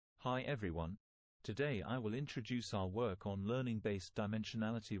Hi everyone. Today I will introduce our work on learning-based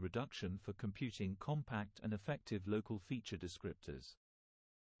dimensionality reduction for computing compact and effective local feature descriptors.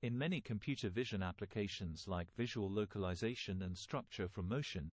 In many computer vision applications like visual localization and structure from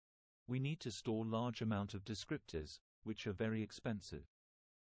motion, we need to store large amount of descriptors, which are very expensive.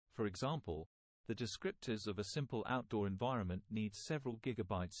 For example, the descriptors of a simple outdoor environment need several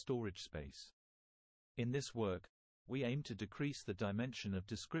gigabytes storage space. In this work, we aim to decrease the dimension of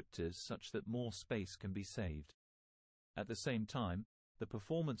descriptors such that more space can be saved. At the same time, the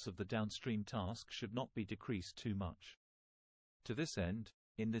performance of the downstream task should not be decreased too much. To this end,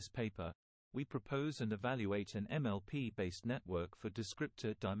 in this paper, we propose and evaluate an MLP-based network for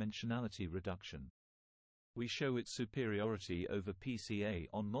descriptor dimensionality reduction. We show its superiority over PCA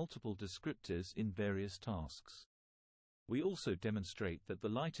on multiple descriptors in various tasks. We also demonstrate that the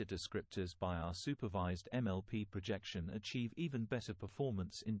lighter descriptors by our supervised MLP projection achieve even better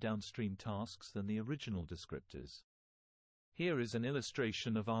performance in downstream tasks than the original descriptors. Here is an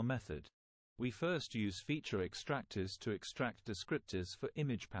illustration of our method. We first use feature extractors to extract descriptors for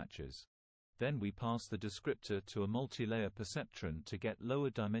image patches. Then we pass the descriptor to a multi-layer perceptron to get lower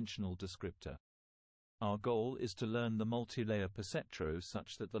dimensional descriptor. Our goal is to learn the multi-layer perceptron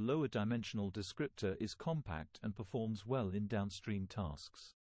such that the lower dimensional descriptor is compact and performs well in downstream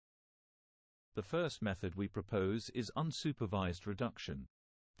tasks. The first method we propose is unsupervised reduction.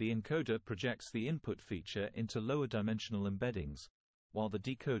 The encoder projects the input feature into lower dimensional embeddings, while the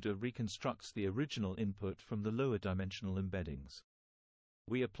decoder reconstructs the original input from the lower dimensional embeddings.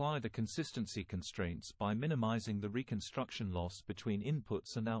 We apply the consistency constraints by minimizing the reconstruction loss between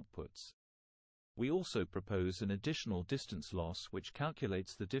inputs and outputs. We also propose an additional distance loss which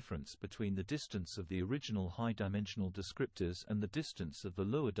calculates the difference between the distance of the original high-dimensional descriptors and the distance of the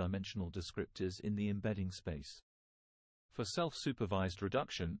lower-dimensional descriptors in the embedding space. For self-supervised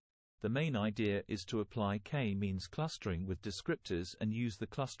reduction, the main idea is to apply k-means clustering with descriptors and use the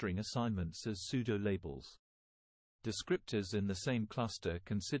clustering assignments as pseudo-labels. Descriptors in the same cluster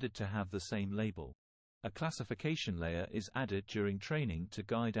considered to have the same label. A classification layer is added during training to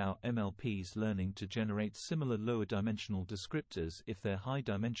guide our MLP's learning to generate similar lower-dimensional descriptors if their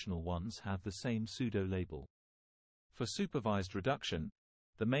high-dimensional ones have the same pseudo-label. For supervised reduction,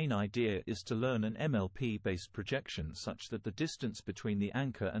 the main idea is to learn an MLP-based projection such that the distance between the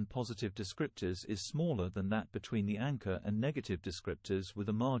anchor and positive descriptors is smaller than that between the anchor and negative descriptors with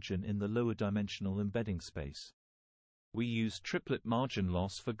a margin in the lower-dimensional embedding space. We use triplet margin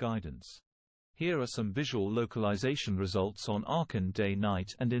loss for guidance. Here are some visual localization results on Archon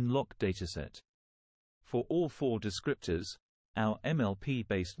day-night and in Loc dataset. For all four descriptors, our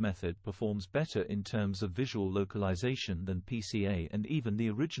MLP-based method performs better in terms of visual localization than PCA and even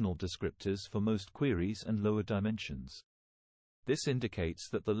the original descriptors for most queries and lower dimensions. This indicates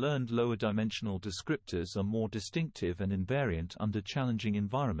that the learned lower dimensional descriptors are more distinctive and invariant under challenging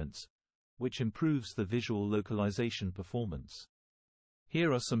environments, which improves the visual localization performance.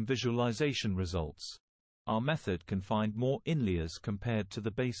 Here are some visualization results. Our method can find more inliers compared to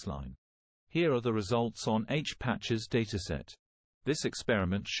the baseline. Here are the results on HPatches dataset. This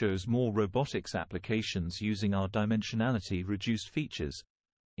experiment shows more robotics applications using our dimensionality reduced features,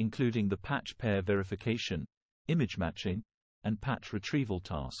 including the patch pair verification, image matching, and patch retrieval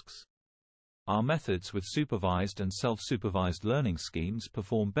tasks. Our methods with supervised and self-supervised learning schemes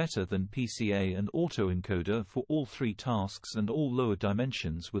perform better than PCA and autoencoder for all three tasks and all lower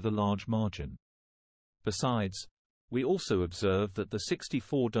dimensions with a large margin. Besides, we also observe that the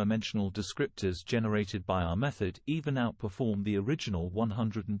 64-dimensional descriptors generated by our method even outperform the original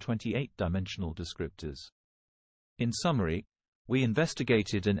 128-dimensional descriptors. In summary, we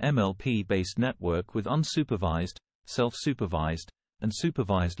investigated an MLP-based network with unsupervised, self-supervised, and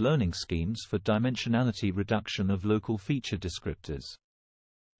supervised learning schemes for dimensionality reduction of local feature descriptors.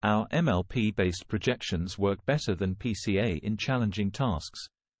 Our MLP-based projections work better than PCA in challenging tasks,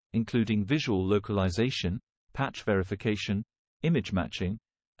 including visual localization, patch verification, image matching,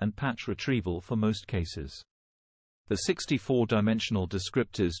 and patch retrieval for most cases. The 64-dimensional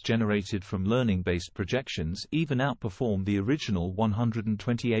descriptors generated from learning-based projections even outperform the original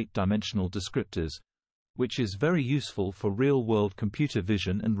 128-dimensional descriptors, which is very useful for real-world computer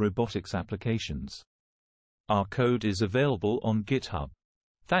vision and robotics applications. Our code is available on GitHub.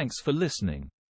 Thanks for listening.